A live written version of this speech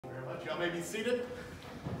Y'all may be seated.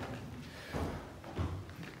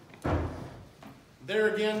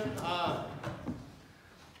 There again,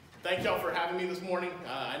 thank y'all for having me this morning.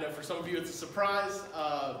 I know for some of you it's a surprise.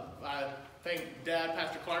 I thank Dad,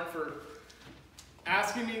 Pastor Clark, for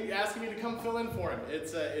asking me to come fill in for him.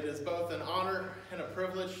 It is both an honor and a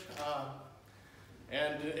privilege,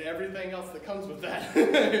 and everything else that comes with that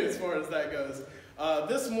as far as that goes.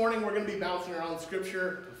 This morning we're going to be bouncing around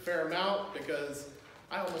Scripture a fair amount because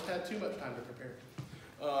I almost had too much time to prepare.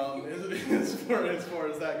 As far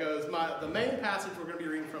as that goes, the main passage we're going to be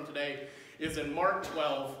reading from today is in Mark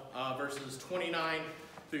 12, verses 29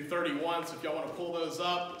 through 31. So if y'all want to pull those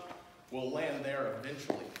up, we'll land there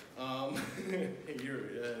eventually.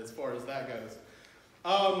 As far as that goes,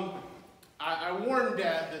 I warned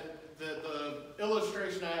Dad that the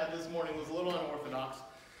illustration I had this morning was a little unorthodox,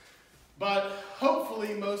 but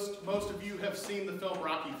hopefully most of you have seen the film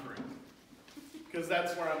Rocky III, because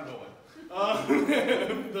that's where I'm going.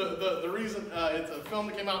 The reason, it's a film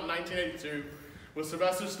that came out in 1982 with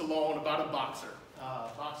Sylvester Stallone about a boxer. A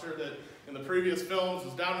boxer that in the previous films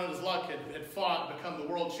was down on his luck, had fought, become the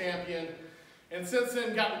world champion, and since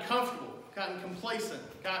then gotten comfortable, gotten complacent,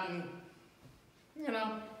 gotten,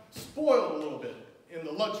 spoiled a little bit in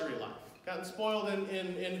the luxury life. Gotten spoiled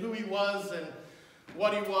in who he was and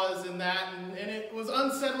what he was in that, and it was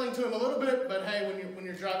unsettling to him a little bit, but hey, when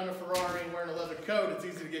you're driving a Ferrari and wearing a leather coat, it's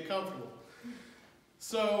easy to get comfortable.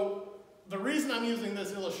 So the reason I'm using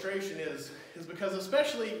this illustration is because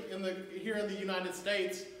especially here in the United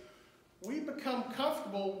States, we become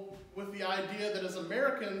comfortable with the idea that as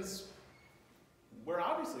Americans, we're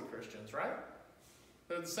obviously Christians, right?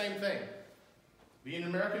 They're the same thing. Being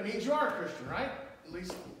American means you are a Christian, right? At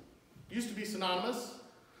least it used to be synonymous.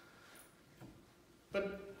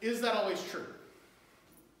 But is that always true?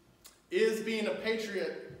 Is being a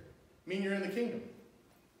patriot mean you're in the kingdom?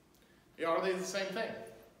 Are they the same thing?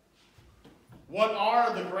 What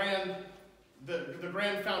are the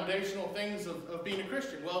grand foundational things of being a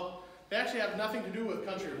Christian? Well, they actually have nothing to do with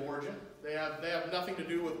country of origin. They have nothing to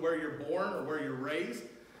do with where you're born or where you're raised.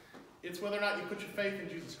 It's whether or not you put your faith in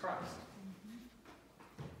Jesus Christ.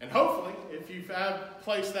 And hopefully, if you've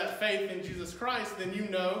placed that faith in Jesus Christ, then you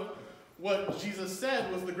know what Jesus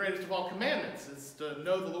said was the greatest of all commandments, is to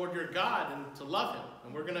know the Lord your God and to love him.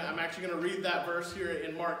 And I'm actually going to read that verse here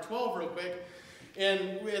in Mark 12 real quick. And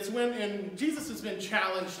it's when Jesus has been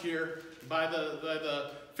challenged here by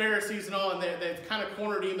the Pharisees and all, and they've kind of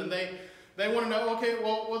cornered him, and they want to know, okay,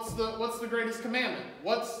 well, what's the greatest commandment?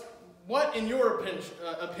 What in your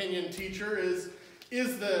opinion, teacher, is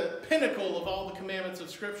the pinnacle of all the commandments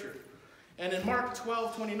of Scripture? And in Mark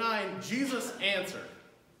 12:29, Jesus answered,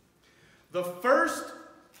 "The first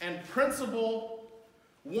and principal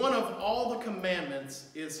one of all the commandments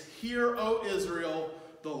is, Hear, O Israel,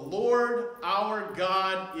 the Lord our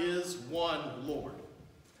God is one Lord.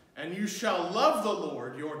 And you shall love the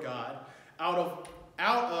Lord your God out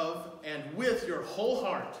of and with your whole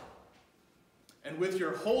heart, and with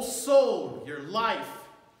your whole soul, your life,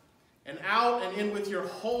 and out and in with your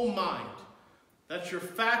whole mind." That's your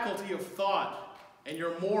faculty of thought and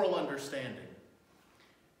your moral understanding.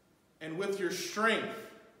 "And with your strength."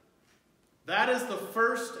 That is the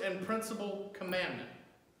first and principal commandment.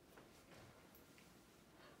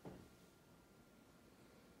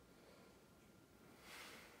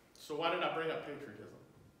 So why did I bring up patriotism?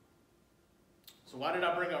 So why did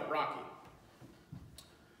I bring up Rocky?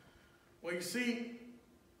 Well, you see,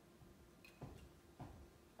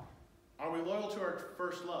 are we loyal to our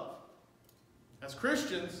first love? As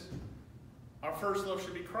Christians, our first love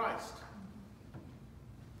should be Christ.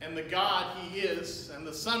 And the God he is, and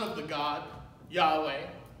the Son of the God, Yahweh,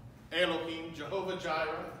 Elohim, Jehovah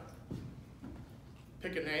Jireh,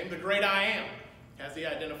 pick a name, the great I am, as he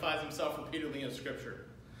identifies himself repeatedly in Scripture.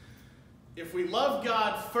 If we love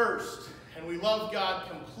God first, and we love God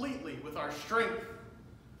completely with our strength,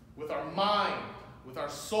 with our mind, with our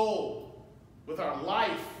soul, with our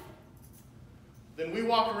life, then we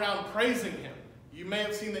walk around praising him. You may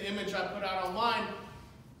have seen the image I put out online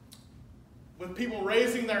with people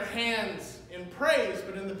raising their hands in praise,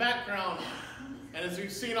 but in the background, and as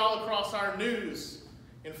we've seen all across our news,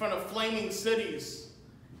 in front of flaming cities,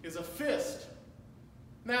 is a fist.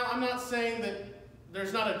 Now, I'm not saying that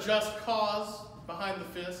there's not a just cause behind the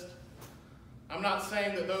fist. I'm not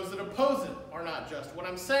saying that those that oppose it are not just. What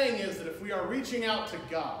I'm saying is that if we are reaching out to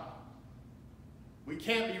God, we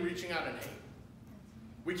can't be reaching out in hate.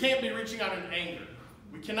 We can't be reaching out in anger.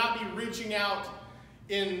 We cannot be reaching out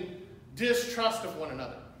in distrust of one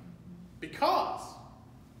another. Because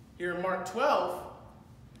here in Mark 12,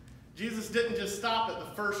 Jesus didn't just stop at the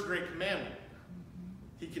first great commandment.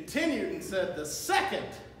 He continued and said, the second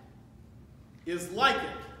is like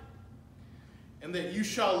it, and that you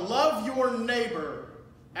shall love your neighbor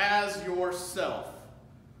as yourself.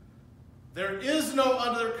 There is no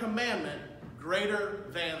other commandment greater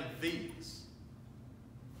than these.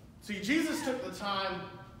 See, Jesus took the time,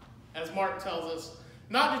 as Mark tells us,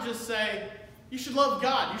 not to just say, you should love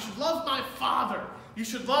God, you should love my Father, you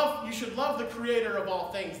should love the creator of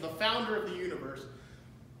all things, the founder of the universe.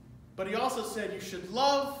 But he also said you should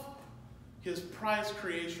love his prized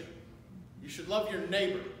creation. You should love your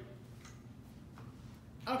neighbor.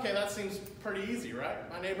 Okay, that seems pretty easy, right?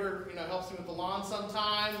 My neighbor, helps me with the lawn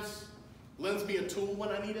sometimes, lends me a tool when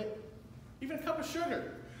I need it, even a cup of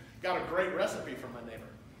sugar. Got a great recipe from my neighbor.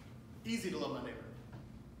 Easy to love my neighbor.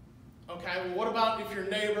 Okay, well, what about if your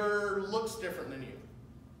neighbor looks different than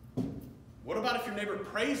you? What about if your neighbor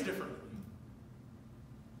prays differently than you?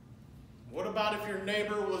 What about if your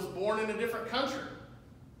neighbor was born in a different country?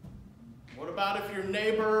 What about if your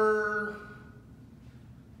neighbor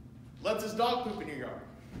lets his dog poop in your yard?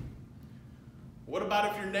 What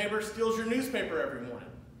about if your neighbor steals your newspaper every morning?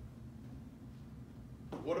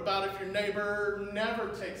 What about if your neighbor never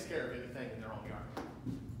takes care of anything in their own yard?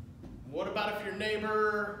 What about if your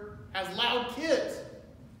neighbor has loud kids?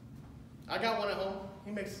 I got one at home.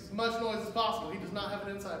 He makes as much noise as possible. He does not have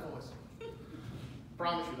an inside voice.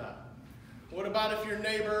 Promise you that. What about if your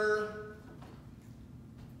neighbor,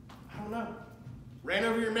 I don't know, ran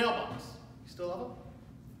over your mailbox? You still love him?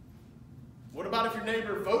 What about if your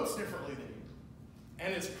neighbor votes differently than you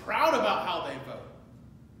and is proud about how they vote?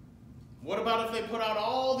 What about if they put out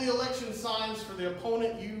all the election signs for the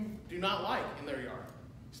opponent you do not like in their yard?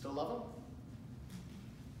 You still love them?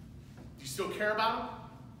 Do you still care about them?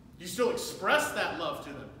 Do you still express that love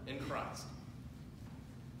to them in Christ?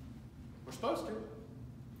 We're supposed to.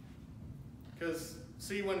 Because,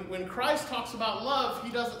 see, when Christ talks about love,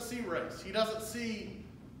 he doesn't see race. He doesn't see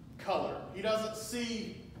color. He doesn't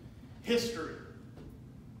see history.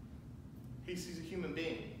 He sees a human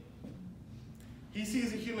being. He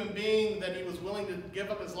sees a human being that he was willing to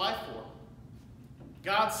give up his life for.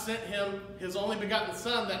 God sent him his only begotten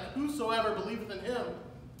Son, that whosoever believeth in him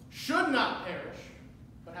should not perish,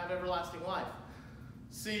 but have everlasting life.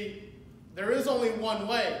 See, there is only one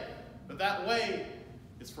way, but that way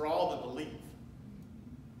is for all that believe.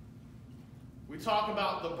 We talk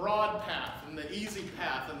about the broad path and the easy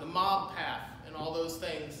path and the mob path and all those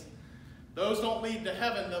things. Those don't lead to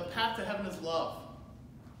heaven. The path to heaven is love.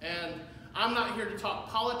 And I'm not here to talk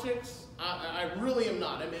politics. I really am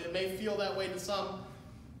not. I mean, it may feel that way to some.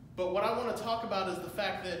 But what I want to talk about is the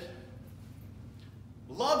fact that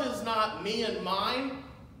love is not me and mine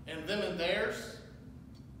and them and theirs.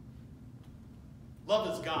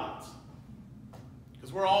 Love is God's.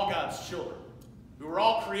 Because we're all God's children. We were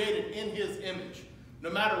all created in his image.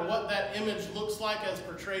 No matter what that image looks like as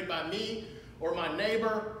portrayed by me or my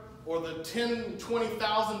neighbor or the 10,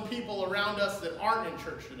 20,000 people around us that aren't in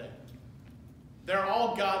church today. They're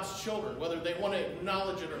all God's children, whether they want to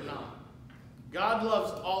acknowledge it or not. God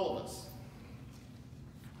loves all of us.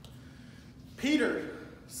 Peter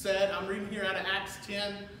said, I'm reading here out of Acts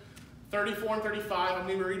 10, 34 and 35. I'm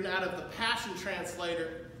going to be reading out of the Passion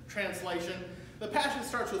translation. The Passion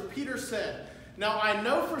starts with, Peter said, now I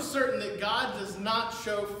know for certain that God does not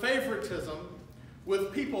show favoritism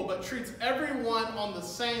with people, but treats everyone on the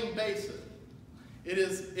same basis.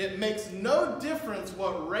 It makes no difference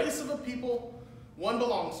what race of a people one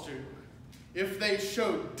belongs to, if they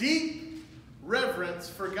show deep reverence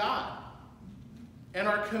for God and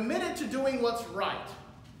are committed to doing what's right,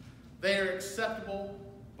 they are acceptable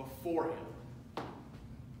before him.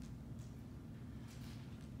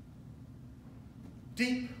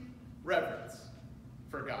 Deep reverence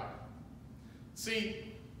for God.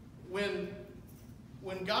 See, when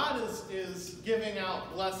God is giving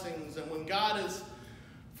out blessings and when God is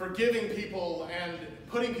forgiving people and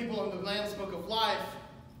putting people in the Lamb's Book of Life,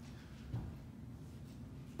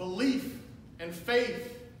 belief and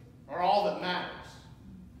faith are all that matters.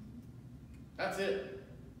 That's it.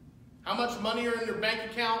 How much money are in your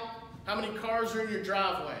bank account? How many cars are in your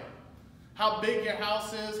driveway? How big your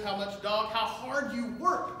house is? How much dog? How hard you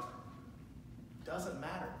work? Doesn't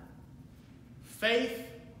matter. Faith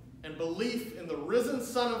and belief in the risen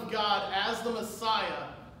Son of God as the Messiah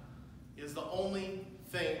is the only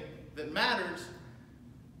thing that matters.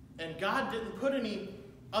 And God didn't put any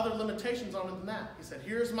other limitations on it than that. He said,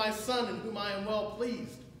 here's my Son in whom I am well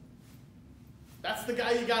pleased. That's the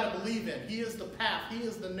guy you got to believe in. He is the path. He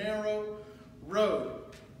is the narrow road.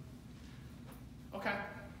 Okay.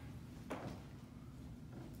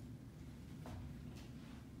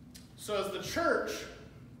 So as the church,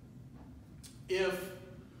 if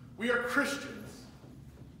We are Christians.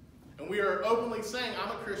 And we are openly saying,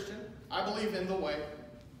 I'm a Christian. I believe in the way.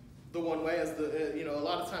 The one way, as a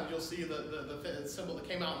lot of times you'll see the symbol that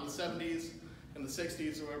came out in the 70s and the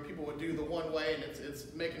 60s where people would do the one way, and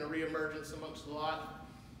it's making a reemergence amongst a lot.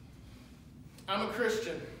 I'm a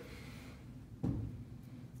Christian.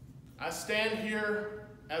 I stand here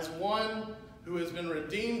as one who has been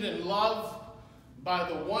redeemed and loved by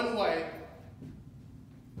the one way.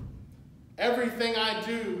 Everything I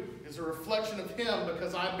do is a reflection of him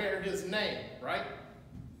because I bear his name, right?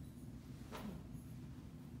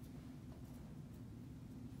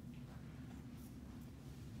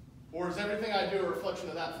 Or is everything I do a reflection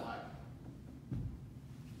of that flag? You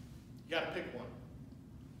got to pick one.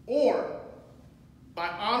 Or, by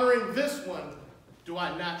honoring this one, do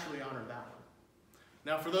I naturally honor that one?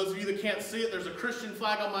 Now, for those of you that can't see it, there's a Christian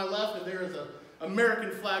flag on my left and there is an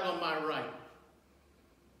American flag on my right.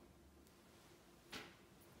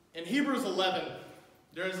 In Hebrews 11,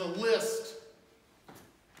 there is a list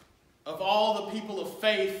of all the people of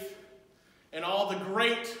faith and all the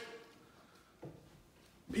great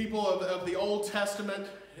people of the Old Testament: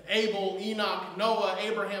 Abel, Enoch, Noah,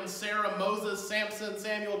 Abraham, Sarah, Moses, Samson,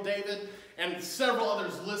 Samuel, David, and several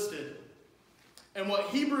others listed. And what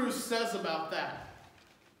Hebrews says about that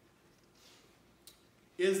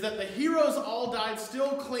is that the heroes all died still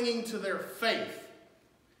clinging to their faith,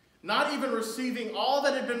 not even receiving all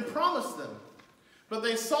that had been promised them, but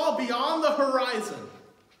they saw beyond the horizon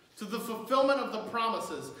to the fulfillment of the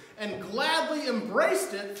promises and gladly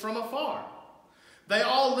embraced it from afar. They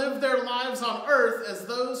all lived their lives on earth as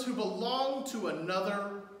those who belong to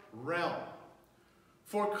another realm.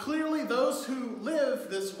 For clearly those who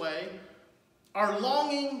live this way are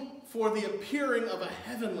longing for the appearing of a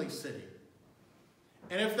heavenly city.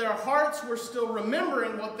 And if their hearts were still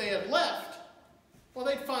remembering what they had left, well,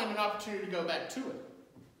 they'd find an opportunity to go back to it.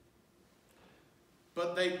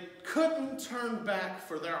 But they couldn't turn back,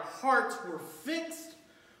 for their hearts were fixed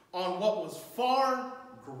on what was far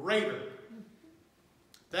greater.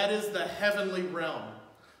 That is the heavenly realm.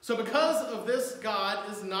 So because of this, God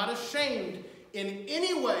is not ashamed in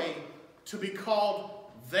any way to be called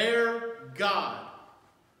their God,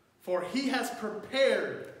 for he has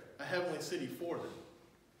prepared a heavenly city for them.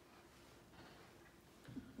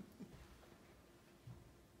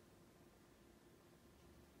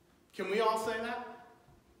 Can we all say that?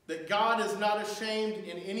 That God is not ashamed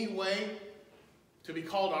in any way to be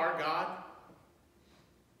called our God?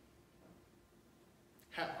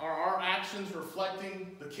 Are our actions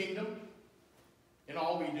reflecting the kingdom in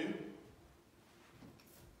all we do?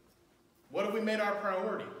 What have we made our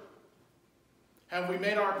priority? Have we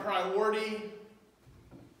made our priority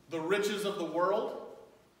the riches of the world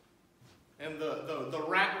and the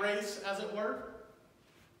rat race, as it were?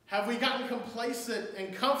 Have we gotten complacent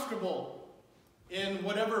and comfortable in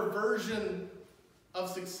whatever version of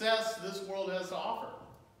success this world has to offer?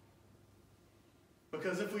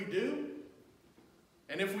 Because if we do,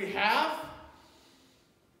 and if we have,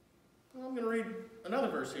 well, I'm going to read another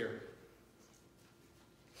verse here.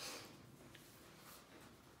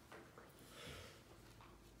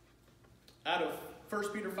 Out of 1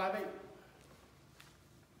 Peter 5:8.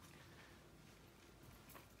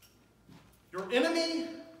 Your enemy,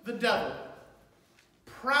 the devil,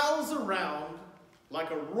 prowls around like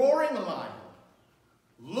a roaring lion,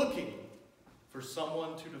 looking for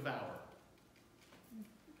someone to devour.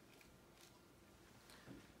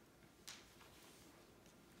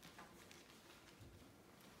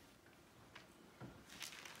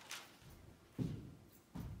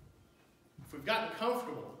 If we've gotten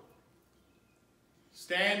comfortable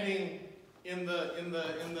standing in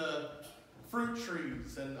the fruit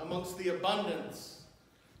trees and amongst the abundance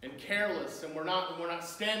and careless, and we're not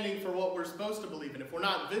standing for what we're supposed to believe in, if we're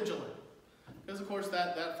not vigilant, because of course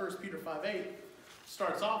that 1 Peter 5:8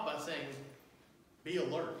 starts off by saying, be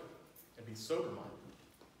alert and be sober-minded.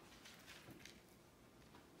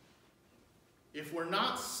 If we're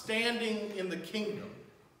not standing in the kingdom,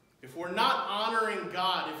 if we're not honoring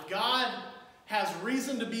God, if God has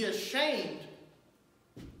reason to be ashamed,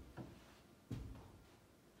 the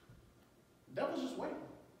devil's just waiting.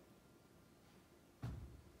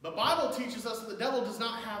 The Bible teaches us that the devil does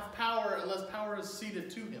not have power unless power is ceded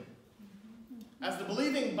to him. As the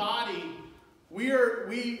believing body, we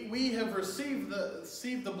have received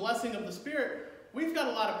the blessing of the Spirit. We've got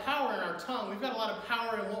a lot of power in our tongue. We've got a lot of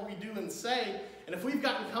power in what we do and say. And if we've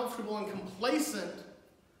gotten comfortable and complacent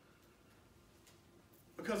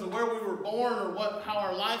because of where we were born or how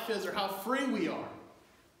our life is or how free we are,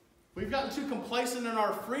 we've gotten too complacent in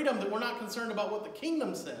our freedom that we're not concerned about what the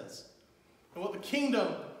kingdom says and what the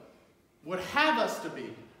kingdom would have us to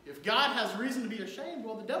be. if God has reason to be ashamed,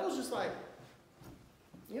 well, the devil's just like,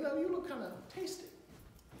 you look kind of tasty.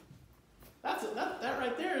 That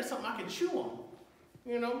right there is something I can chew on.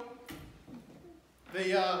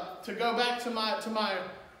 To go back to my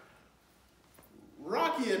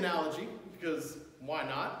Rocky analogy, because why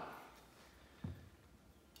not?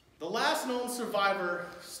 The last known survivor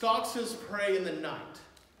stalks his prey in the night.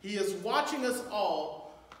 He is watching us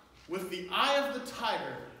all with the eye of the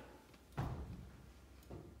tiger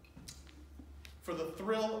for the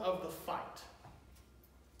thrill of the fight.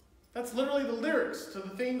 That's literally the lyrics to the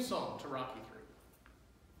theme song to Rocky III.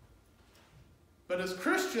 But as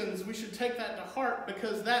Christians, we should take that to heart,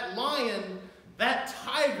 because that lion, that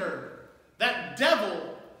tiger, that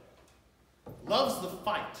devil loves the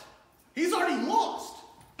fight. He's already lost.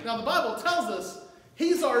 Now the Bible tells us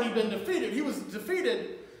he's already been defeated. He was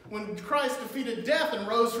defeated when Christ defeated death and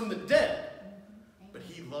rose from the dead. But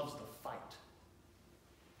he loves the fight.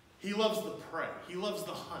 He loves the prey. He loves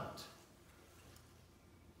the hunt.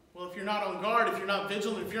 Well, if you're not on guard, if you're not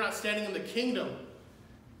vigilant, if you're not standing in the kingdom,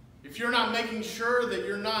 if you're not making sure that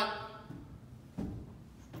you're not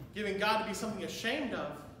giving God to be something ashamed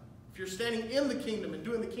of, if you're standing in the kingdom and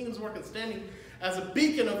doing the kingdom's work and standing as a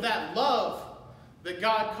beacon of that love that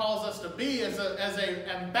God calls us to be, as an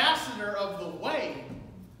ambassador of the way,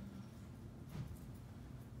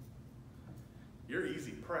 you're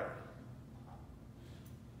easy prey.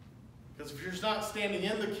 Because if you're not standing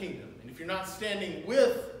in the kingdom, and if you're not standing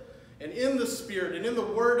with and in the Spirit and in the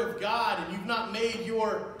Word of God, and you've not made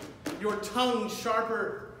your tongue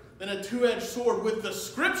sharper than a two-edged sword with the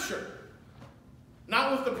Scripture,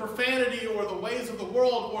 not with the profanity or the ways of the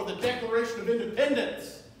world or the Declaration of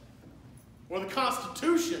Independence or the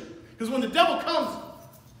Constitution. Because when the devil comes,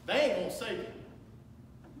 they ain't going to save you.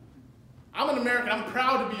 I'm an American. I'm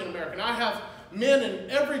proud to be an American. I have men in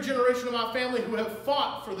every generation of my family who have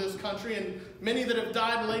fought for this country, and many that have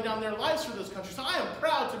died and laid down their lives for this country. So I am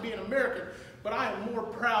proud to be an American, but I am more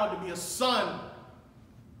proud to be a son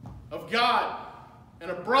of God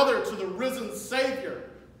and a brother to the risen Savior,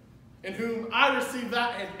 in whom I receive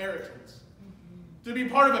that inheritance. To be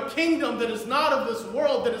part of a kingdom that is not of this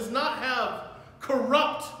world, that does not have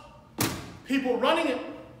corrupt people running it,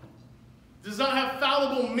 does not have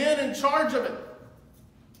fallible men in charge of it.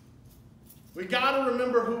 We got to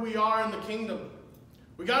remember who we are in the kingdom.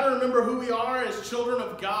 We got to remember who we are as children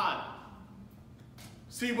of God.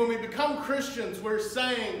 See, when we become Christians, we're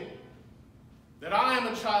saying that I am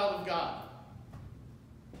a child of God.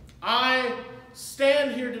 I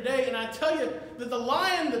stand here today and I tell you that the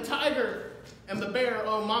lion, the tiger, and the bear,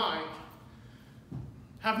 oh my,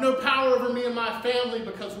 have no power over me and my family,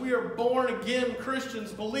 because we are born again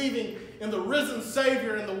Christians believing in the risen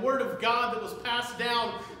Savior and the Word of God that was passed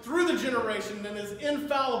down through the generation and His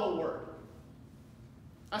infallible Word.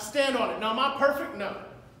 I stand on it. Now, am I perfect? No.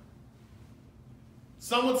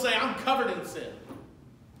 Some would say I'm covered in sin,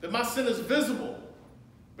 that my sin is visible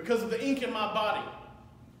because of the ink in my body.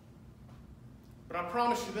 But I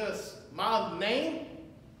promise you this, my name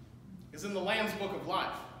is in the Lamb's Book of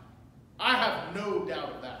Life. I have no doubt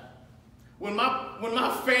of that. When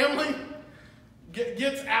my family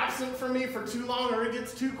gets absent from me for too long, or it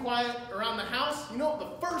gets too quiet around the house, you know what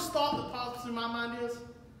the first thought that pops through my mind is?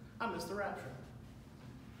 I missed the rapture.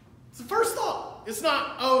 It's the first thought. It's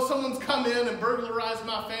not, oh, someone's come in and burglarized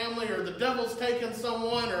my family, or the devil's taken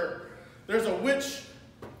someone, or there's a witch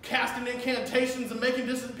casting incantations and making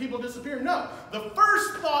people disappear. No. The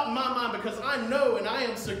first thought in my mind, because I know and I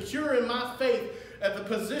am secure in my faith at the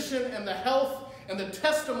position and the health and the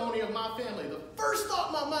testimony of my family, the first thought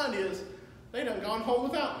in my mind is, they done gone home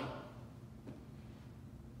without me.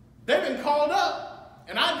 They've been called up,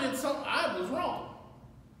 and I did something, I was wrong.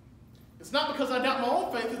 It's not because I doubt my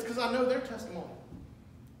own faith, it's because I know their testimony.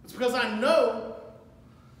 It's because I know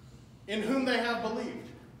in whom they have believed.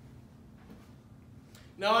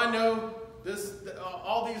 Now I know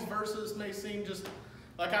all these verses may seem just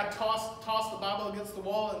like I tossed the Bible against the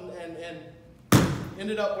wall and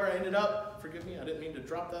ended up where I ended up. Forgive me, I didn't mean to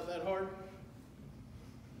drop that hard.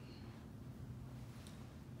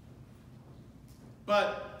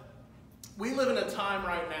 But we live in a time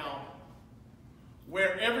right now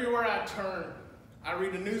where everywhere I turn, I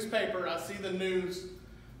read a newspaper, I see the news,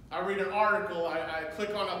 I read an article, I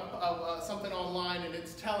click on something online, and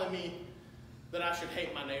it's telling me that I should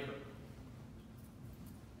hate my neighbor.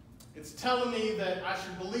 It's telling me that I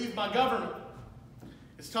should believe my government.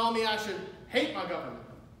 It's telling me I should hate my government.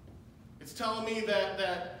 It's telling me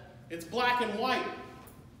that it's black and white,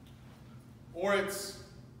 or it's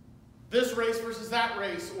this race versus that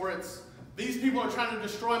race, or it's these people are trying to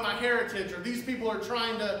destroy my heritage, or these people are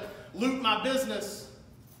trying to loot my business.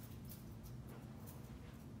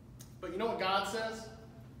 But you know what God says?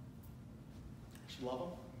 I should love them.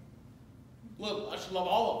 Look, I should love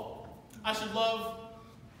all of them. I should love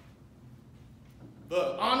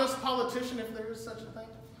the honest politician, if there is such a thing.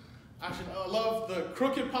 I should love the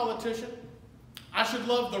crooked politician. I should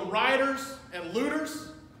love the rioters and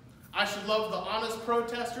looters. I should love the honest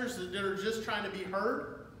protesters that are just trying to be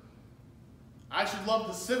heard. I should love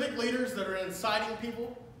the civic leaders that are inciting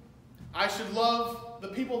people. I should love the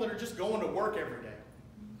people that are just going to work every day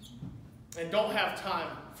and don't have time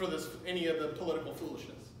for any of the political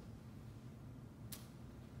foolishness.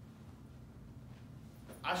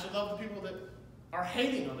 I should love the people that are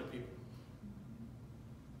hating other people.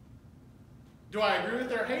 Do I agree with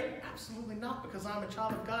their hate? Absolutely not, because I'm a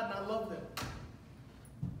child of God and I love them.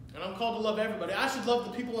 And I'm called to love everybody. I should love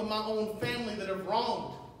the people in my own family that have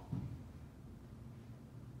wronged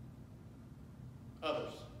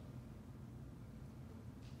others.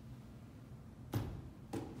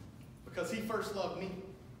 Because he first loved me.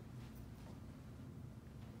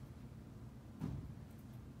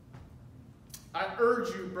 I urge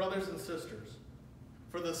you, brothers and sisters,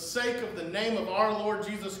 for the sake of the name of our Lord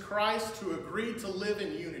Jesus Christ, to agree to live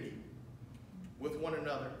in unity with one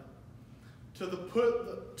another, to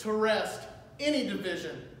put to rest any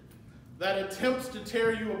division that attempts to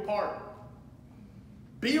tear you apart.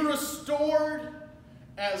 Be restored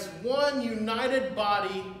as one united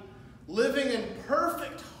body, living in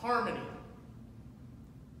perfect harmony.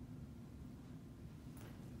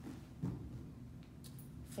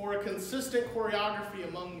 For a consistent choreography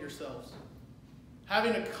among yourselves,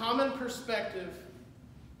 having a common perspective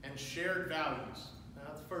and shared values. Now,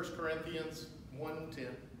 that's 1 Corinthians 1:10,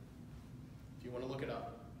 if you want to look it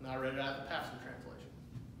up. And I read it out of the Passion Translation.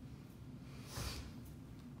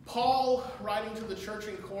 Paul, writing to the church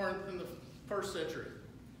in Corinth in the 1st century.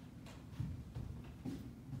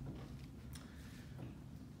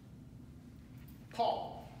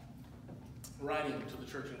 Paul, writing to the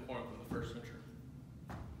church in Corinth in the 1st century.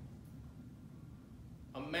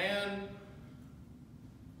 A man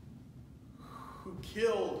who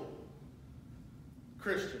killed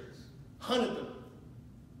Christians, hunted them.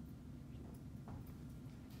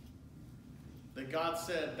 That God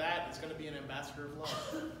said that is going to be an ambassador of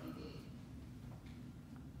love.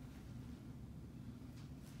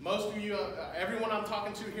 Most of you, everyone I'm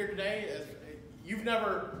talking to here today, you've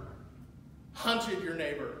never hunted your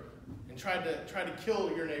neighbor and tried to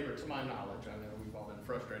kill your neighbor, to my knowledge. I know we've all been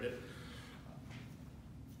frustrated.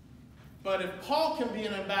 But if Paul can be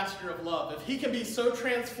an ambassador of love, if he can be so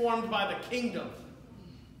transformed by the kingdom,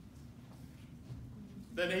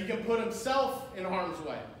 then he can put himself in harm's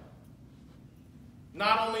way.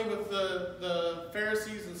 Not only with the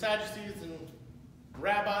Pharisees and Sadducees and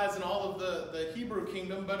rabbis and all of the Hebrew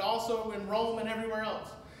kingdom, but also in Rome and everywhere else.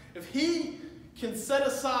 If he can set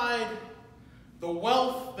aside the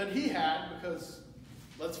wealth that he had, because,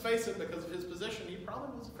 let's face it, because of his position, he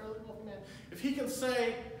probably was a fairly wealthy man. If he can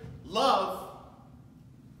say, love,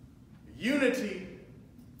 unity,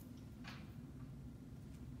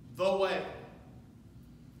 the way.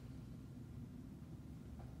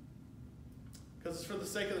 Because it's for the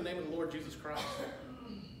sake of the name of the Lord Jesus Christ.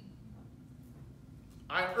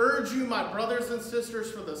 I urge you, my brothers and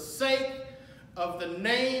sisters, for the sake of the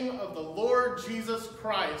name of the Lord Jesus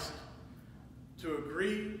Christ, to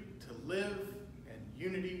agree to live in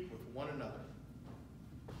unity with one another.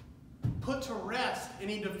 Put to rest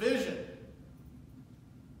any division,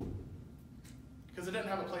 because it doesn't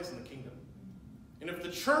have a place in the kingdom. And if the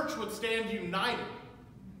church would stand united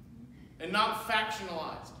and not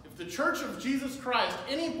factionalized, if the church of Jesus Christ,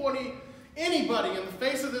 anybody in the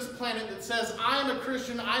face of this planet that says, I am a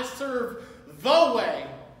Christian, I serve the way,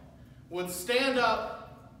 would stand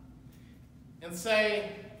up and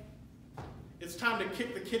say, it's time to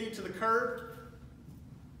kick the kitty to the curb,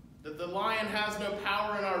 that the lion has no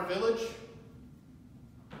power in our village,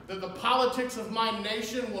 that the politics of my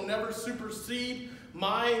nation will never supersede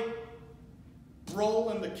my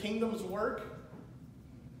role in the kingdom's work,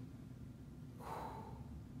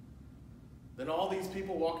 then all these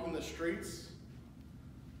people walking in the streets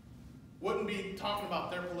wouldn't be talking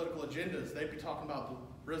about their political agendas. They'd be talking about the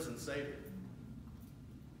risen Savior.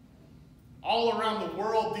 All around the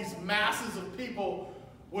world, these masses of people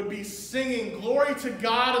would be singing, glory to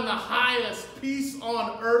God in the highest, peace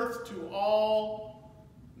on earth to all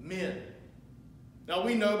men. Now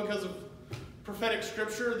we know because of prophetic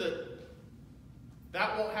scripture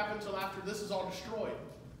that won't happen until after this is all destroyed.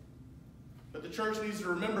 But the church needs to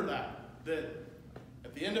remember that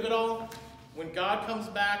at the end of it all, when God comes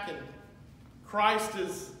back and Christ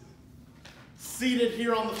is seated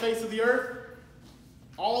here on the face of the earth,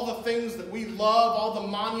 all the things that we love, all the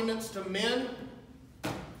monuments to men,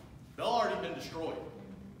 they've already been destroyed.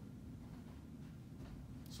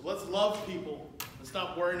 So let's love people and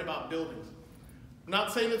stop worrying about buildings. I'm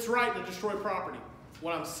not saying it's right to destroy property.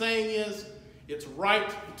 What I'm saying is it's right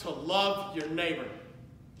to love your neighbor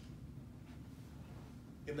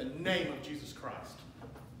in the name of Jesus Christ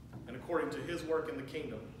and according to his work in the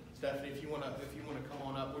kingdom. Stephanie, if you want to come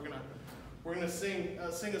on up, we're gonna sing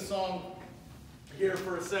a song here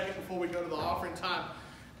for a second before we go to the offering time.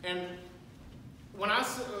 And when I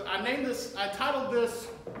titled this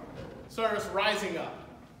service "Rising Up."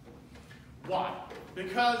 Why?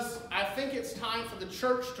 Because I think it's time for the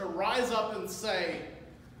church to rise up and say,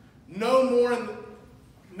 no more.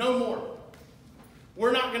 No more.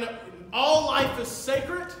 We're not going to, all life is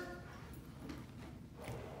sacred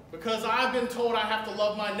because I've been told I have to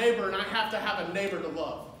love my neighbor and I have to have a neighbor to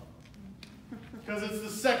love. Because it's the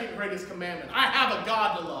second greatest commandment. I have a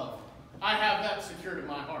God to love. I have that secured in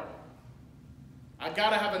my heart. I got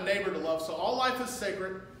to have a neighbor to love. So all life is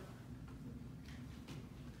sacred.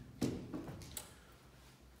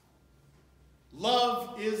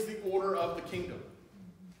 Love is the order of the kingdom,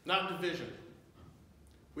 not division.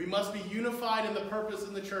 We must be unified in the purpose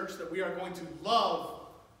in the church that we are going to love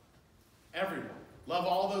everyone. Love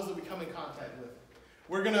all those that we come in contact with.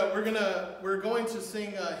 We're going to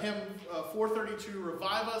sing hymn 432,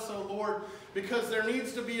 "Revive Us, O Lord," because there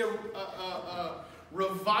needs to be a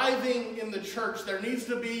reviving in the church. There needs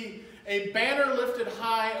to be a banner lifted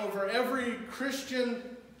high over every Christian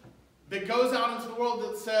that goes out into the world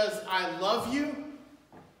that says, I love you.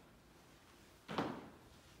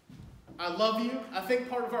 I love you. I think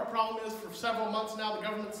part of our problem is for several months now the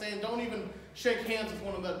government's saying don't even shake hands with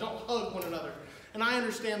one another. Don't hug one another. And I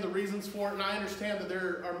understand the reasons for it, and I understand that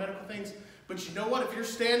there are medical things. But you know what? If you're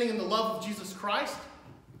standing in the love of Jesus Christ,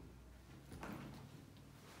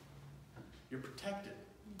 you're protected.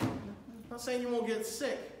 I'm not saying you won't get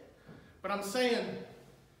sick, but I'm saying,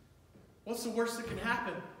 what's the worst that can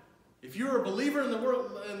happen? If you're a believer in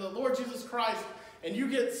the Lord Jesus Christ, and you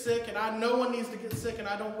get sick, and I know one needs to get sick, and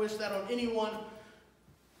I don't wish that on anyone,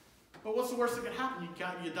 but what's the worst that can happen?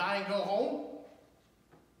 You die and go home?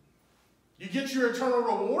 You get your eternal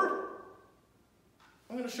reward?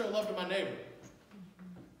 I'm going to show love to my neighbor.